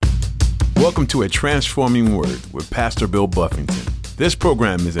Welcome to A Transforming Word with Pastor Bill Buffington. This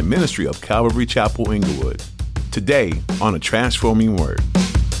program is a ministry of Calvary Chapel, Inglewood. Today on A Transforming Word.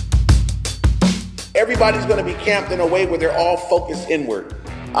 Everybody's going to be camped in a way where they're all focused inward.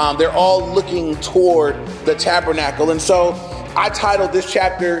 They're all looking toward the tabernacle. And so I titled this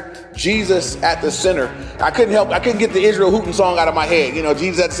chapter, Jesus at the Center. I couldn't get the Israel Hooten song out of my head. You know,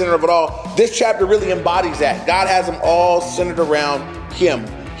 Jesus at the center of it all. This chapter really embodies that. God has them all centered around him.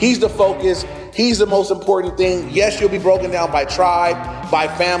 He's the focus. He's the most important thing. Yes, you'll be broken down by tribe, by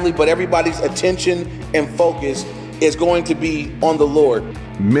family, but everybody's attention and focus is going to be on the Lord.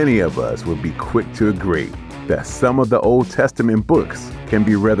 Many of us would be quick to agree that some of the Old Testament books can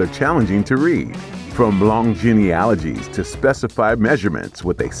be rather challenging to read. From long genealogies to specified measurements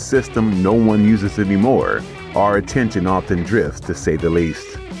with a system no one uses anymore, our attention often drifts, to say the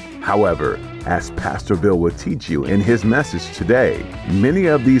least. However, as Pastor Bill will teach you in his message today, many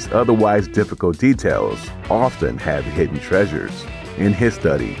of these otherwise difficult details often have hidden treasures. In his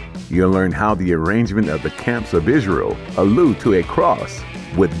study, you'll learn how the arrangement of the camps of Israel allude to a cross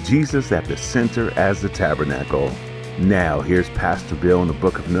with Jesus at the center as the tabernacle. Now, here's Pastor Bill in the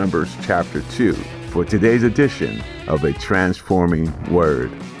book of Numbers, chapter 2, for today's edition of A Transforming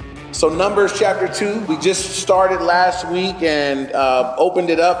Word. So Numbers chapter 2, we just started last week and opened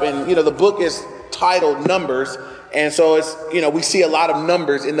it up. And, the book is titled Numbers. And so it's, we see a lot of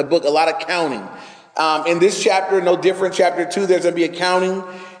numbers in the book, a lot of counting. In this chapter, no different, chapter 2, there's going to be a counting.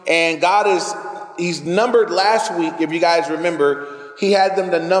 And he's numbered last week, if you guys remember, he had them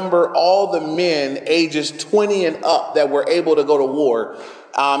to number all the men ages 20 and up that were able to go to war.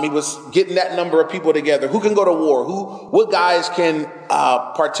 He was getting that number of people together. Who can go to war? What guys can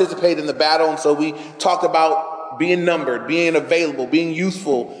participate in the battle? And so we talked about being numbered, being available, being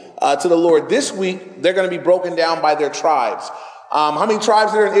useful to the Lord. This week, they're going to be broken down by their tribes. How many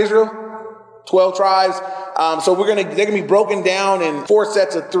tribes are there in Israel? 12 tribes. So they're going to be broken down in 4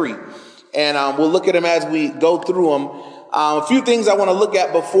 sets of 3. And we'll look at them as we go through them. A few things I want to look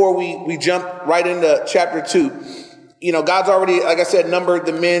at before we jump right into chapter 2. God's already, like I said, numbered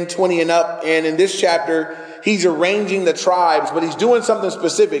the men 20 and up. And in this chapter, he's arranging the tribes, but he's doing something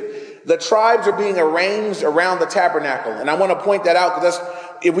specific. The tribes are being arranged around the tabernacle. And I want to point that out because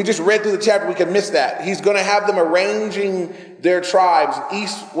if we just read through the chapter, we could miss that. He's going to have them arranging their tribes,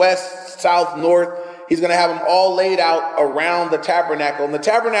 east, west, south, north. He's going to have them all laid out around the tabernacle. And the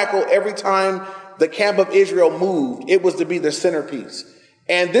tabernacle, every time the camp of Israel moved, it was to be the centerpiece.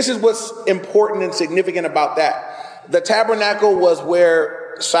 And this is what's important and significant about that. The tabernacle was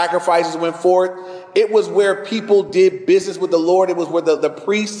where sacrifices went forth. It was where people did business with the Lord. It was where the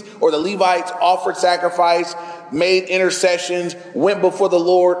priests or the Levites offered sacrifice, made intercessions, went before the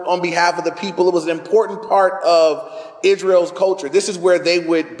Lord on behalf of the people. It was an important part of Israel's culture. This is where they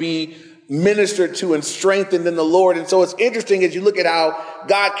would be ministered to and strengthened in the Lord. And so it's interesting as you look at how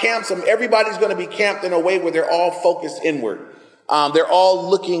God camps them. Everybody's going to be camped in a way where they're all focused inward. They're all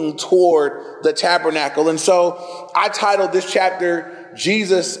looking toward the tabernacle. And so I titled this chapter,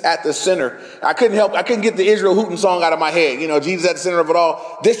 Jesus at the Center. I couldn't get the Israel Hooten song out of my head. Jesus at the center of it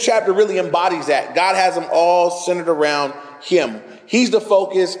all. This chapter really embodies that. God has them all centered around him. He's the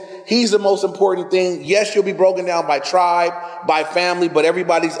focus. He's the most important thing. Yes, you'll be broken down by tribe, by family, but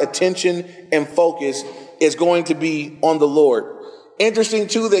everybody's attention and focus is going to be on the Lord. Interesting,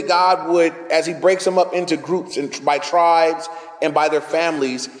 too, that God would, as he breaks them up into groups and by tribes and by their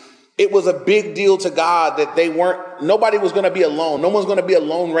families, it was a big deal to God that nobody was going to be alone. No one's going to be a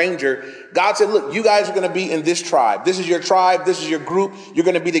lone ranger. God said, look, you guys are going to be in this tribe. This is your tribe. This is your group. You're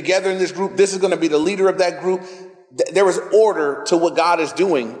going to be together in this group. This is going to be the leader of that group. There was order to what God is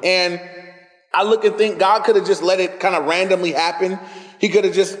doing. And I look and think God could have just let it kind of randomly happen. He could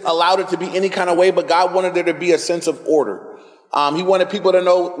have just allowed it to be any kind of way, but God wanted there to be a sense of order. He wanted people to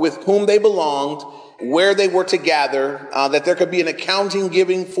know with whom they belonged, where they were to gather, that there could be an accounting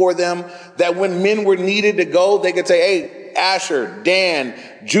giving for them, that when men were needed to go, they could say, hey, Asher, Dan,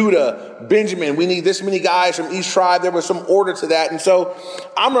 Judah, Benjamin, we need this many guys from each tribe. There was some order to that. And so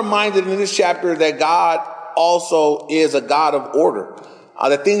I'm reminded in this chapter that God also is a God of order,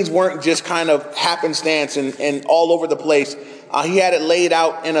 that things weren't just kind of happenstance and all over the place. He had it laid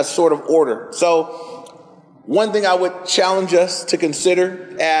out in a sort of order. So one thing I would challenge us to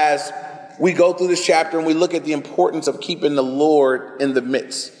consider as we go through this chapter and we look at the importance of keeping the Lord in the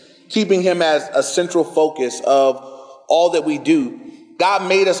midst, keeping him as a central focus of all that we do. God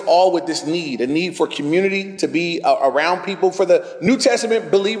made us all with this need, a need for community, to be around people. For the New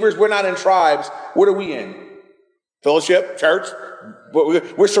Testament believers, we're not in tribes. What are we in? Fellowship, church,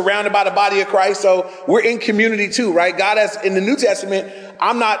 We're surrounded by the body of Christ, so we're in community too, right? God has, in the New Testament,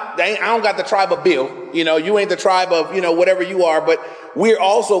 I don't got the tribe of Bill. You ain't the tribe of, whatever you are, but we're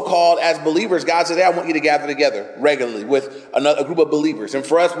also called as believers. God says, hey, I want you to gather together regularly with a group of believers. And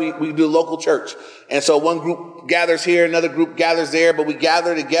for us, we do local church. And so one group gathers here, another group gathers there, but we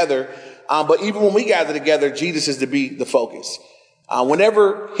gather together. But even when we gather together, Jesus is to be the focus.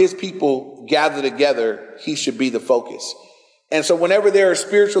 Whenever his people gather together, he should be the focus. And so whenever there are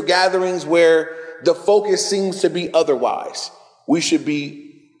spiritual gatherings where the focus seems to be otherwise, we should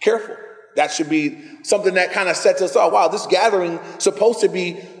be careful. That should be something that kind of sets us off. Wow, this gathering is supposed to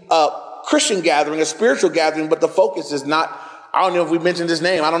be a Christian gathering, a spiritual gathering, but the focus is not, I don't know if we mentioned his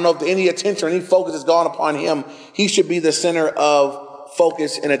name. I don't know if any attention or any focus has gone upon him. He should be the center of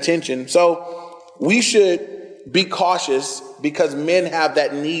focus and attention. So we should be cautious because men have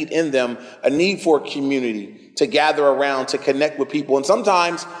that need in them, a need for community, to gather around, to connect with people. And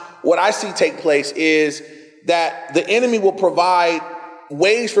sometimes what I see take place is that the enemy will provide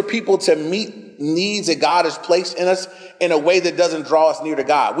ways for people to meet needs that God has placed in us in a way that doesn't draw us near to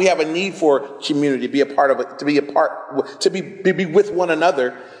God. We have a need for community, to be a part of it, to be with one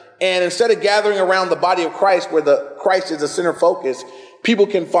another. And instead of gathering around the body of Christ, where the Christ is the center focus, people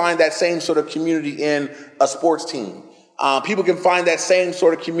can find that same sort of community in a sports team. People can find that same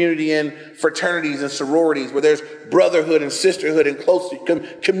sort of community in fraternities and sororities where there's brotherhood and sisterhood and close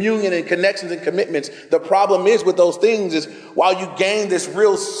communion and connections and commitments. The problem is with those things is while you gain this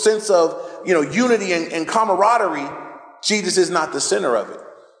real sense of, unity and camaraderie, Jesus is not the center of it.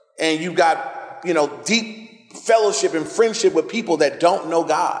 And you've got, deep fellowship and friendship with people that don't know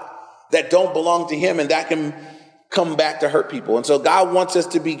God, that don't belong to him, and that can come back to hurt people. And so God wants us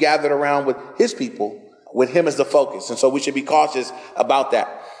to be gathered around with his people, with him as the focus. And so we should be cautious about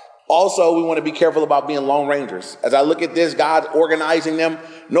that. Also, we want to be careful about being lone rangers. As I look at this, God organizing them,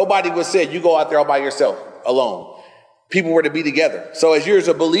 nobody was said, you go out there all by yourself, alone. People were to be together. So as you're as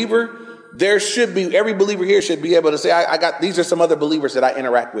a believer, there should be, every believer here should be able to say, these are some other believers that I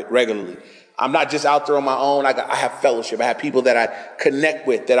interact with regularly. I'm not just out there on my own. I have fellowship. I have people that I connect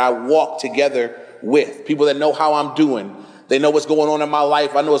with, that I walk together with, people that know how I'm doing. They know what's going on in my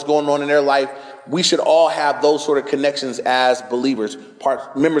life. I know what's going on in their life. We should all have those sort of connections as believers,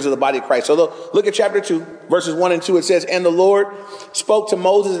 members of the body of Christ. So look at chapter 2, verses 1 and 2. It says, and the Lord spoke to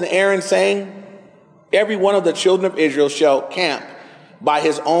Moses and Aaron, saying, every one of the children of Israel shall camp by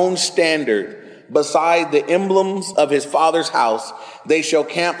his own standard beside the emblems of his father's house. They shall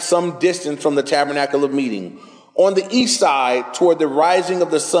camp some distance from the tabernacle of meeting. On the east side, toward the rising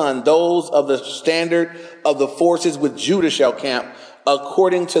of the sun, those of the standard of the forces with Judah shall camp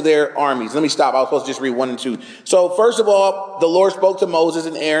according to their armies. Let me stop. I was supposed to just read 1 and 2. So first of all, the Lord spoke to Moses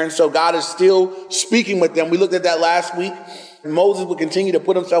and Aaron. So God is still speaking with them. We looked at that last week. Moses would continue to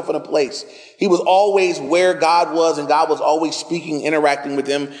put himself in a place. He was always where God was, and God was always speaking, interacting with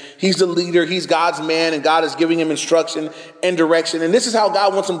him. He's the leader. He's God's man, and God is giving him instruction and direction. And this is how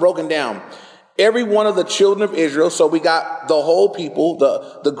God wants them broken down. Every one of the children of Israel, so we got the whole people,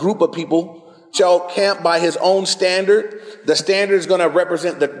 the group of people, shall camp by his own standard. The standard is going to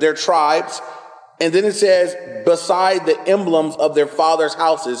represent their tribes. And then it says, beside the emblems of their father's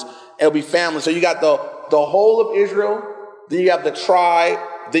houses, it'll be family. So you got the whole of Israel, then you have the tribe,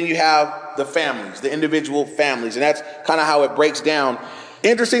 then you have the families, the individual families. And that's kind of how it breaks down.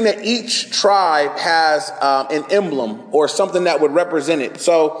 Interesting that each tribe has an emblem or something that would represent it.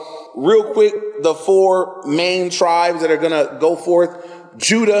 So real quick, the 4 main tribes that are going to go forth.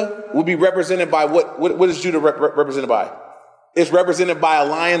 Judah will be represented by what is Judah represented by? It's represented by a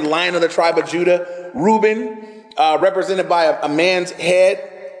lion of the tribe of Judah. Reuben, represented by a man's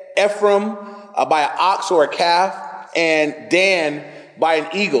head. Ephraim, by an ox or a calf. And Dan, by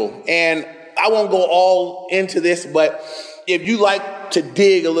an eagle. And I won't go all into this, but if you like to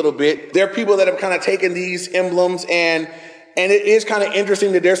dig a little bit, there are people that have kind of taken these emblems and it is kind of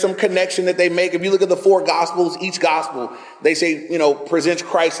interesting that there's some connection that they make. If you look at the 4 gospels, each gospel, they say, presents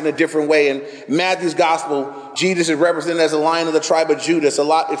Christ in a different way. In Matthew's gospel, Jesus is represented as a lion of the tribe of Judah.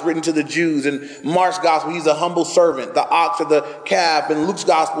 It's written to the Jews. In Mark's gospel, he's a humble servant, the ox or the calf. In Luke's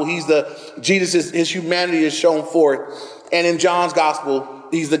gospel, his humanity is shown forth. And in John's gospel,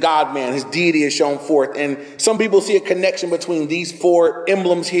 he's the God man. His deity is shown forth. And some people see a connection between these 4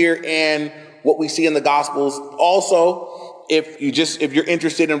 emblems here and what we see in the gospels. Also, if you're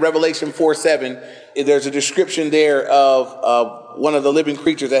interested in Revelation 4:7, there's a description there of one of the living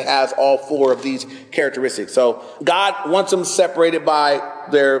creatures that has all 4 of these characteristics. So God wants them separated by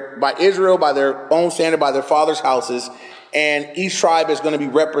Israel, by their own standard, by their father's houses, and each tribe is going to be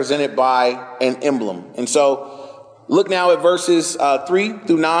represented by an emblem. And so look now at verses 3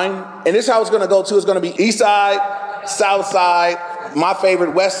 through 9. And this is how it's going to go too. It's going to be east side, south side, my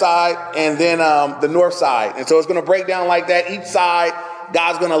favorite west side, and then the north side. And so it's going to break down like that. Each side,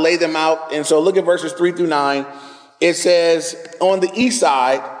 God's going to lay them out. And so look at verses 3 through 9. It says, on the east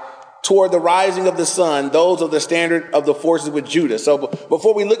side, toward the rising of the sun, those of the standard of the forces with Judah. So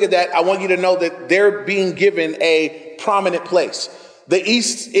before we look at that, I want you to know that they're being given a prominent place. The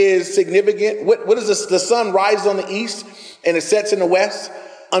east is significant. What is this? The sun rises on the east and it sets in the west.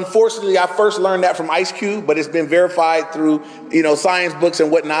 Unfortunately, I first learned that from Ice Cube, but it's been verified through, science books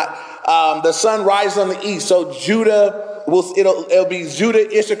and whatnot. The sun rises on the east. So Judah it'll be Judah,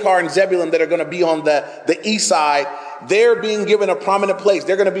 Issachar, and Zebulun that are going to be on the east side. They're being given a prominent place.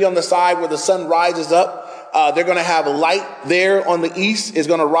 They're going to be on the side where the sun rises up. They're going to have light there on the east is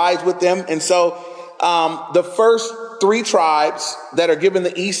going to rise with them. And so the first 3 tribes that are given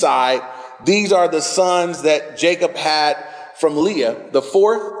the east side, these are the sons that Jacob had from Leah, the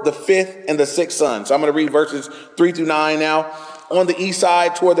 4th, the 5th, and the 6th son. So I'm going to read verses 3 through 9 now. On the east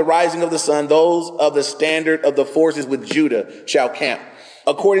side, toward the rising of the sun, those of the standard of the forces with Judah shall camp,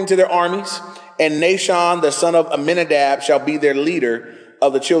 according to their armies. And Nahshon, the son of Amminadab, shall be their leader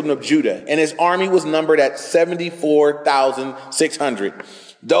of the children of Judah. And his army was numbered at 74,600.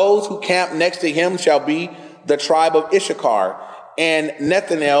 Those who camp next to him shall be the tribe of Issachar. And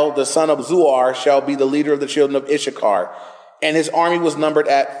Nethanel, the son of Zuar, shall be the leader of the children of Issachar. And his army was numbered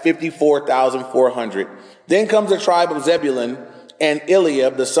at 54,400. Then comes the tribe of Zebulun. And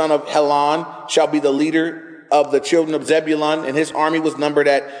Eliab, the son of Helon, shall be the leader of the children of Zebulun, and his army was numbered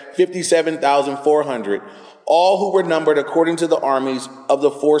at 57,400. All who were numbered according to the armies of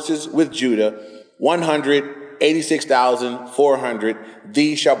the forces with Judah, 186,400.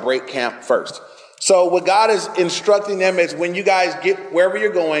 These shall break camp first. So what God is instructing them is when you guys get wherever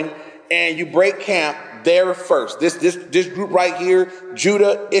you're going and you break camp there first. This group right here,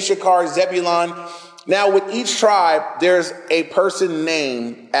 Judah, Issachar, Zebulun. Now, with each tribe, there's a person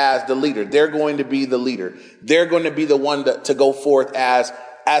named as the leader. They're going to be the leader. They're going to be the one to go forth as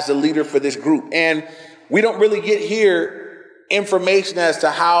the leader for this group. And we don't really get here information as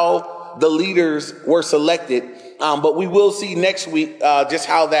to how the leaders were selected. But we will see next week just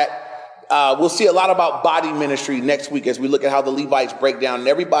how that we'll see a lot about body ministry next week as we look at how the Levites break down. And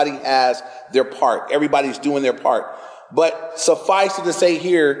everybody has their part. Everybody's doing their part. But suffice it to say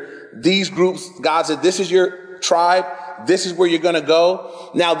here, these groups, God said, this is your tribe. This is where you're going to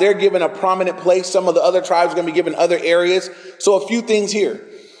go. Now they're given a prominent place. Some of the other tribes are going to be given other areas. So a few things here.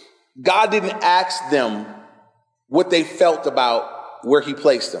 God didn't ask them what they felt about where he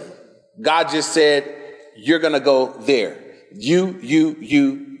placed them. God just said, you're going to go there. You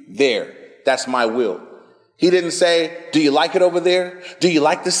there. That's my will. He didn't say, do you like it over there? Do you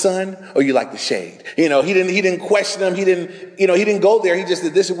like the sun or you like the shade? He didn't question them. He didn't go there. He just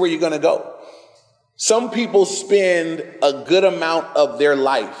said, this is where you're going to go. Some people spend a good amount of their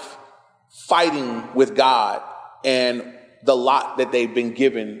life fighting with God and the lot that they've been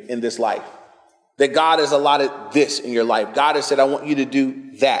given in this life. That God has allotted this in your life. God has said, I want you to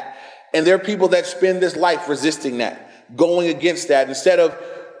do that. And there are people that spend this life resisting that, going against that, instead of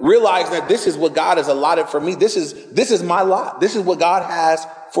realizing that this is what God has allotted for me. This is my lot. This is what God has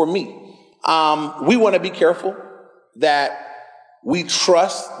for me. We want to be careful that we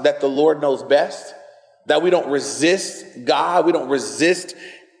trust that the Lord knows best, that we don't resist God. We don't resist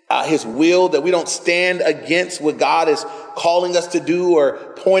his will, that we don't stand against what God is calling us to do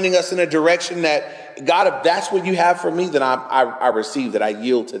or pointing us in a direction that, God, if that's what you have for me, then I receive that. I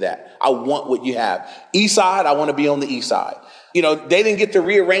yield to that. I want what you have. East side, I want to be on the east side. They didn't get to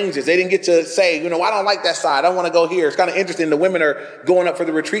rearrange this. They didn't get to say, I don't like that side. I want to go here. It's kind of interesting. The women are going up for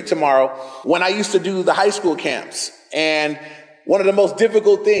the retreat tomorrow. When I used to do the high school camps, and one of the most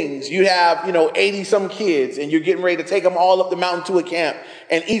difficult things, you have, 80 some kids and you're getting ready to take them all up the mountain to a camp,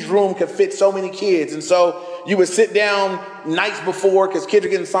 and each room could fit so many kids. And so you would sit down nights before because kids are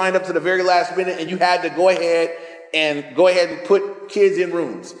getting signed up to the very last minute, and you had to go ahead and put kids in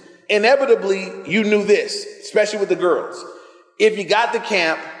rooms. Inevitably, you knew this, especially with the girls. If you got to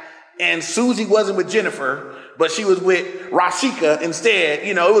camp and Susie wasn't with Jennifer, but she was with Rashika instead,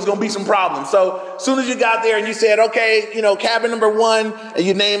 it was going to be some problems. So as soon as you got there and you said, okay, cabin number 1, and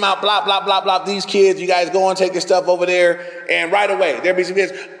you name out blah, blah, blah, blah, these kids, you guys go and take your stuff over there. And right away, there'd be some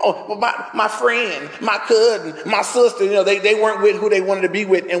kids, my friend, my cousin, my sister, they weren't with who they wanted to be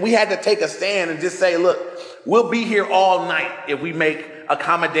with. And we had to take a stand and just say, look, we'll be here all night if we make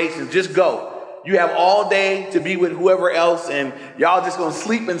accommodations. Just go. You have all day to be with whoever else, and y'all just going to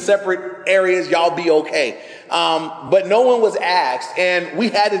sleep in separate areas. Y'all be okay. But no one was asked, and we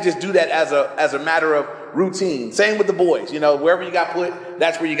had to just do that as a matter of routine. Same with the boys. Wherever you got put,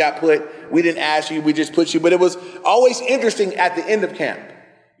 that's where you got put. We didn't ask you, we just put you. But it was always interesting at the end of camp.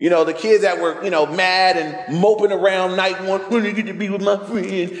 The kids that were, mad and moping around night one, when you get to be with my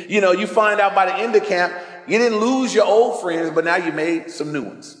friend. You find out by the end of camp, you didn't lose your old friends, but now you made some new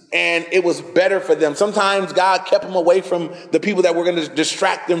ones. And it was better for them. Sometimes God kept them away from the people that were going to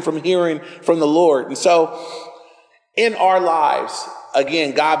distract them from hearing from the Lord. And so in our lives,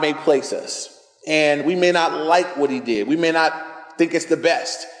 again, God may place us. And we may not like what he did. We may not think it's the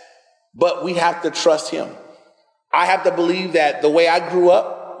best. But we have to trust him. I have to believe that the way I grew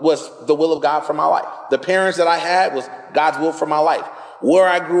up was the will of God for my life. The parents that I had was God's will for my life. Where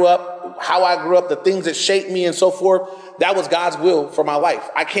I grew up, how I grew up, the things that shaped me and so forth, that was God's will for my life.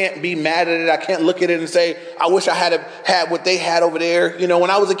 I can't be mad at it. I can't look at it and say, I wish I had what they had over there.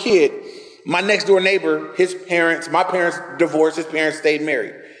 When I was a kid, my next door neighbor, my parents divorced, his parents stayed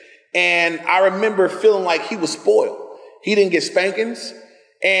married. And I remember feeling like he was spoiled. He didn't get spankings.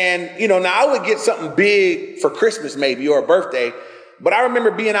 And, now I would get something big for Christmas maybe or a birthday. But I remember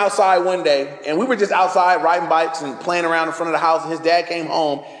being outside one day, and we were just outside riding bikes and playing around in front of the house, and his dad came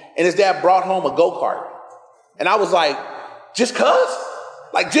home, and his dad brought home a go-kart. And I was like, just cuz?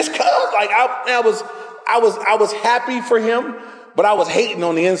 Like, just cuz? Like, I was happy for him, but I was hating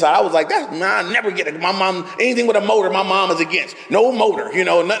on the inside. I was like, I never get it. My mom, anything with a motor, my mom is against. No motor,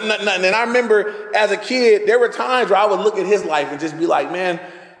 nothing. And I remember as a kid, there were times where I would look at his life and just be like, man,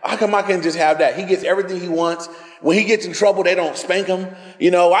 how come I can't just have that? He gets everything he wants. When he gets in trouble, they don't spank him.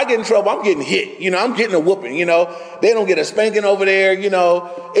 I get in trouble, I'm getting hit. I'm getting a whooping. They don't get a spanking over there.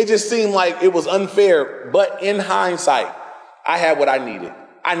 It just seemed like it was unfair. But in hindsight, I had what I needed.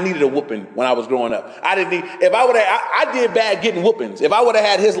 I needed a whooping when I was growing up. I did bad getting whoopings. If I would have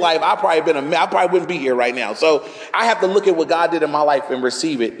had his life, I probably wouldn't be here right now. So I have to look at what God did in my life and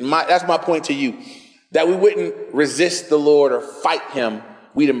receive it. That's my point to you, that we wouldn't resist the Lord or fight him.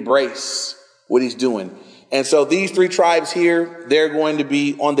 We'd embrace what he's doing. And so these three tribes here, they're going to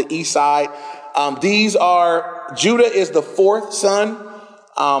be on the east side. Judah is the fourth son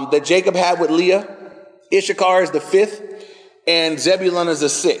that Jacob had with Leah. Issachar is the fifth, and Zebulun is the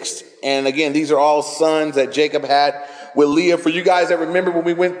sixth. And again, these are all sons that Jacob had with Leah. For you guys that remember when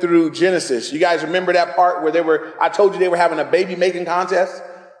we went through Genesis, you guys remember that part where I told you they were having a baby making contest?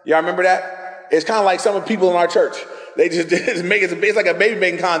 Y'all remember that? It's kind of like some of the people in our church. They just make it's like a baby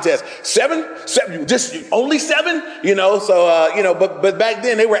making contest. Seven, just only seven, but back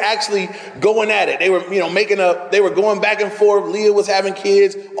then they were actually going at it. They were, they were going back and forth. Leah was having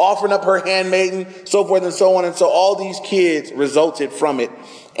kids, offering up her handmaiden, so forth and so on. And so all these kids resulted from it,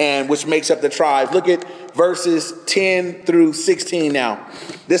 and which makes up the tribes. Look at verses 10 through 16 now.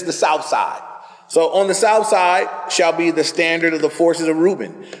 This is the south side. So on the south side shall be the standard of the forces of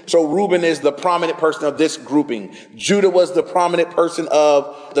Reuben. So Reuben is the prominent person of this grouping. Judah was the prominent person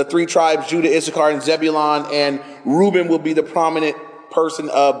of the three tribes, Judah, Issachar, and Zebulun. And Reuben will be the prominent person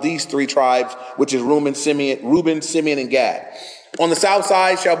of these three tribes, which is Reuben, Simeon, and Gad. On the south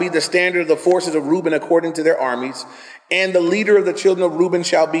side shall be the standard of the forces of Reuben according to their armies. And the leader of the children of Reuben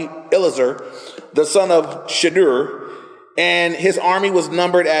shall be Eliezer, the son of Shedeur. And his army was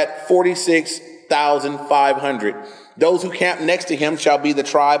numbered at 46,500. Those who camp next to him shall be the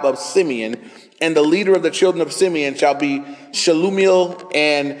tribe of Simeon, and the leader of the children of Simeon shall be Shelumiel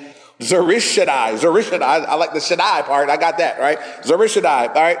and Zurishaddai. I like the Shaddai part. I got that, right? Zurishaddai,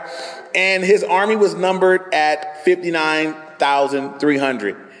 all right? And his army was numbered at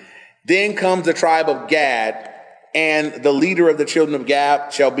 59,300. Then comes the tribe of Gad, and the leader of the children of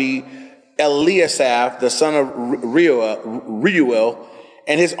Gad shall be Eliasaph, the son of Reuel,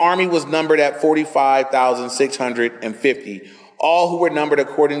 and his army was numbered at 45,650. All who were numbered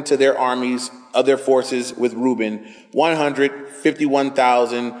according to their armies of their forces with Reuben,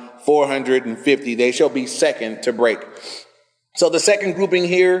 151,450. They shall be second to break. So the second grouping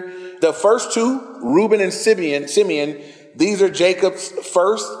here, the first two, Reuben and Simeon, these are Jacob's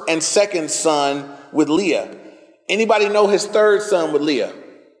first and second son with Leah. Anybody know his third son with Leah?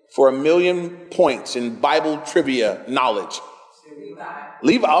 For 1,000,000 points in Bible trivia knowledge.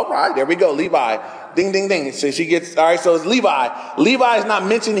 Levi. All right, there we go. Levi. Ding, ding, ding. So she gets, all right, so it's Levi. Levi is not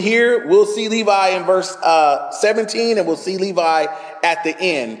mentioned here. We'll see Levi in verse 17, and we'll see Levi at the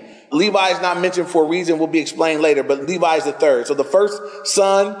end. Levi is not mentioned for a reason will be explained later, but Levi is the third. So the first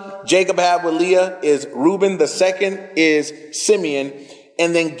son Jacob had with Leah is Reuben. The second is Simeon.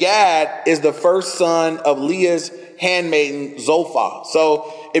 And then Gad is the first son of Leah's handmaiden, Zophah.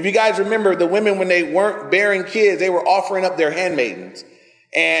 So if you guys remember, the women, when they weren't bearing kids, they were offering up their handmaidens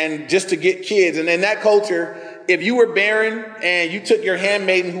and just to get kids. And in that culture, if you were barren and you took your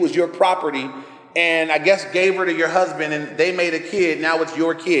handmaiden, who was your property, and I guess gave her to your husband and they made a kid. Now it's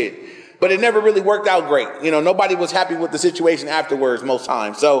your kid. But it never really worked out great. Nobody was happy with the situation afterwards most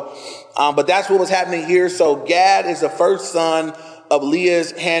times. So, but that's what was happening here. So Gad is the first son of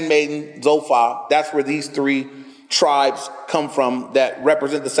Leah's handmaiden, Zophah. That's where these three tribes come from that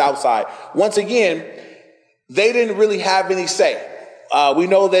represent the south side. Once again, they didn't really have any say. We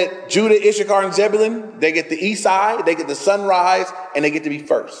know that Judah, Issachar, and Zebulun, they get the east side, they get the sunrise, and they get to be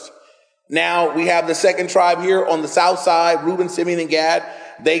first. Now we have the second tribe here on the south side, Reuben, Simeon, and Gad.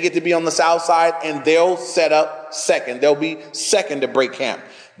 They get to be on the south side, and they'll set up second. They'll be second to break camp.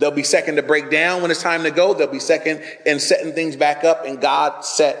 They'll be second to break down when it's time to go. They'll be second in setting things back up, and God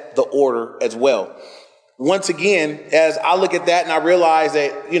set the order as well. Once again, as I look at that and I realize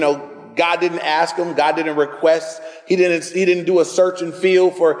that, God didn't ask them, God didn't request, he didn't do a search and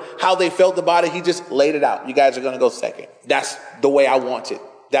feel for how they felt about it. He just laid it out. You guys are going to go second. That's the way I want it.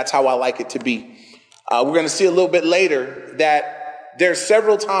 That's how I like it to be. We're going to see a little bit later that there's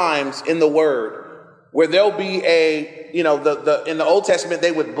several times in the word where there'll be in the Old Testament,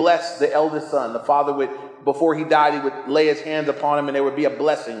 they would bless the eldest son. The father would, before he died, he would lay his hands upon him and there would be a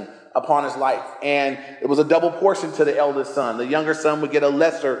blessing upon his life. And it was a double portion to the eldest son. The younger son would get a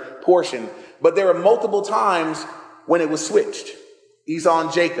lesser portion. But there were multiple times when it was switched. Esau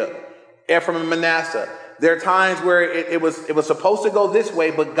and Jacob, Ephraim and Manasseh. There are times where it was supposed to go this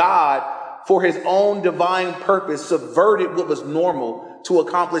way, but God, for his own divine purpose, subverted what was normal to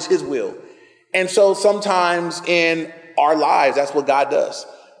accomplish his will. And so sometimes in our lives, that's what God does.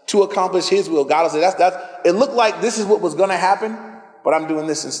 To accomplish his will, God will say, that's it looked like this is what was going to happen, but I'm doing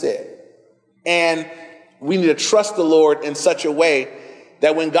this instead. And we need to trust the Lord in such a way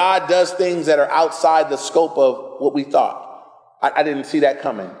that when God does things that are outside the scope of what we thought, I didn't see that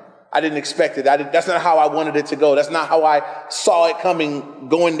coming. I didn't expect it. That's not how I wanted it to go. That's not how I saw it coming,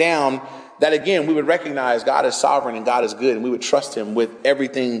 going down. That again, we would recognize God is sovereign and God is good, and we would trust him with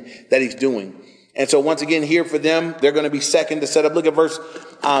everything that he's doing. And so once again, here for them, they're going to be second to set up. Look at verse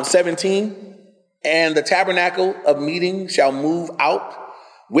 17. And the tabernacle of meeting shall move out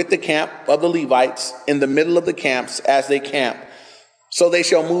with the camp of the Levites in the middle of the camps as they camp. So they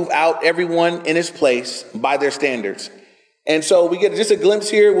shall move out everyone in his place by their standards. And so we get just a glimpse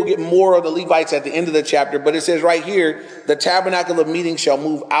here. We'll get more of the Levites at the end of the chapter. But it says right here, the tabernacle of meeting shall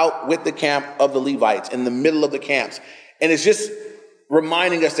move out with the camp of the Levites in the middle of the camps. And it's just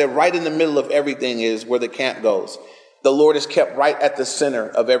reminding us that right in the middle of everything is where the camp goes. The Lord is kept right at the center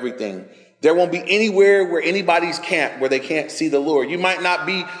of everything. There won't be anywhere where anybody's camped where they can't see the Lord. You might not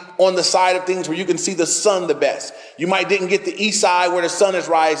be on the side of things where you can see the sun the best. You might didn't get the east side where the sun is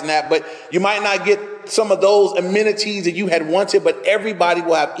rising at, but you might not get some of those amenities that you had wanted, but everybody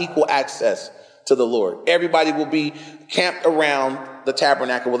will have equal access to the Lord. Everybody will be camped around the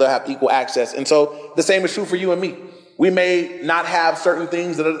tabernacle where they'll have equal access. And so the same is true for you and me. We may not have certain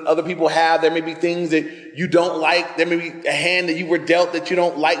things that other people have. There may be things that you don't like. There may be a hand that you were dealt that you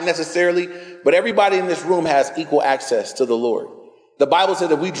don't like necessarily. But everybody in this room has equal access to the Lord. The Bible says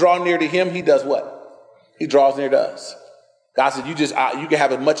that we draw near to him. He does what? He draws near to us. God said, you can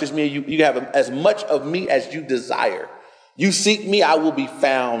have as much as me. You can have as much of me as you desire. You seek me, I will be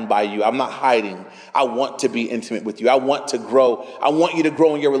found by you. I'm not hiding. I want to be intimate with you. I want to grow. I want you to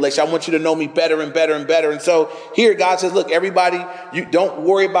grow in your relationship. I want you to know me better and better and better. And so here God says, look, everybody, you don't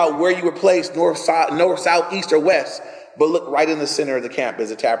worry about where you were placed, north, south, east, or west, but look right in the center of the camp is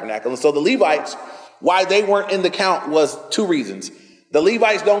the tabernacle. And so the Levites, why they weren't in the count was two reasons. The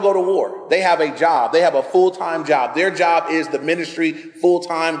Levites don't go to war. They have a job. They have a full-time job. Their job is the ministry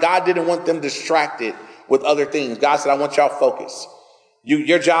full-time. God didn't want them distracted with other things. God said, I want y'all focused.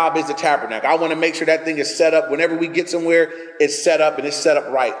 Your job is the tabernacle. I want to make sure that thing is set up. Whenever we get somewhere, it's set up and it's set up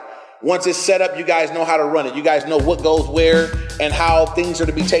right. Once it's set up, you guys know how to run it. You guys know what goes where and how things are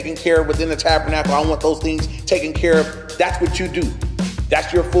to be taken care of within the tabernacle. I want those things taken care of. That's what you do.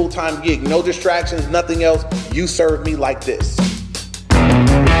 That's your full-time gig. No distractions, nothing else. You serve me like this.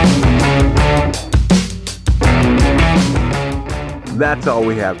 That's all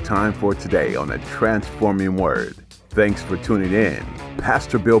we have time for today on A Transforming Word. Thanks for tuning in.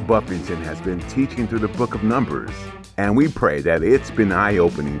 Pastor Bill Buffington has been teaching through the book of Numbers, and we pray that it's been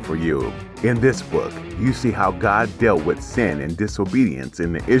eye-opening for you. In this book, you see how God dealt with sin and disobedience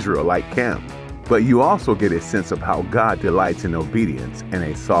in the Israelite camp, but you also get a sense of how God delights in obedience and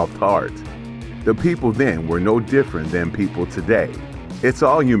a soft heart. The people then were no different than people today. It's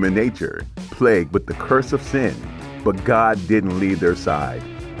all human nature, plagued with the curse of sin. But God didn't leave their side,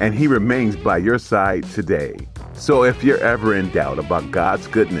 and he remains by your side today. So if you're ever in doubt about God's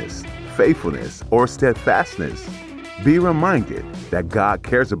goodness, faithfulness, or steadfastness, Be reminded that God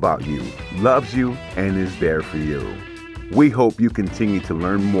cares about you, loves you, and is there for you. We hope you continue to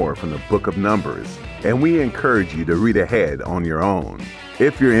learn more from the book of Numbers, and we encourage you to read ahead on your own.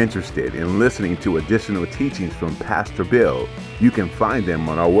 If you're interested in listening to additional teachings from Pastor Bill, you can find them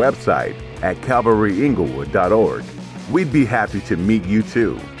on our website at calvaryinglewood.org. We'd be happy to meet you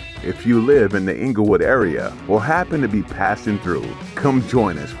too. If you live in the Inglewood area or happen to be passing through, come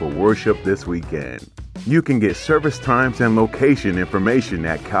join us for worship this weekend. You can get service times and location information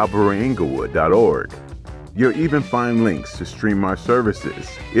at calvaryinglewood.org. You'll even find links to stream our services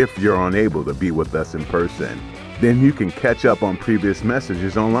if you're unable to be with us in person. Then you can catch up on previous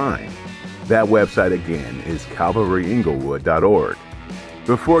messages online. That website again is calvaryinglewood.org.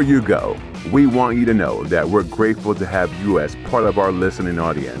 Before you go, we want you to know that we're grateful to have you as part of our listening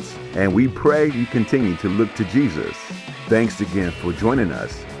audience, and we pray you continue to look to Jesus. Thanks again for joining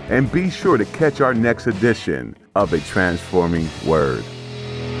us, and be sure to catch our next edition of A Transforming Word.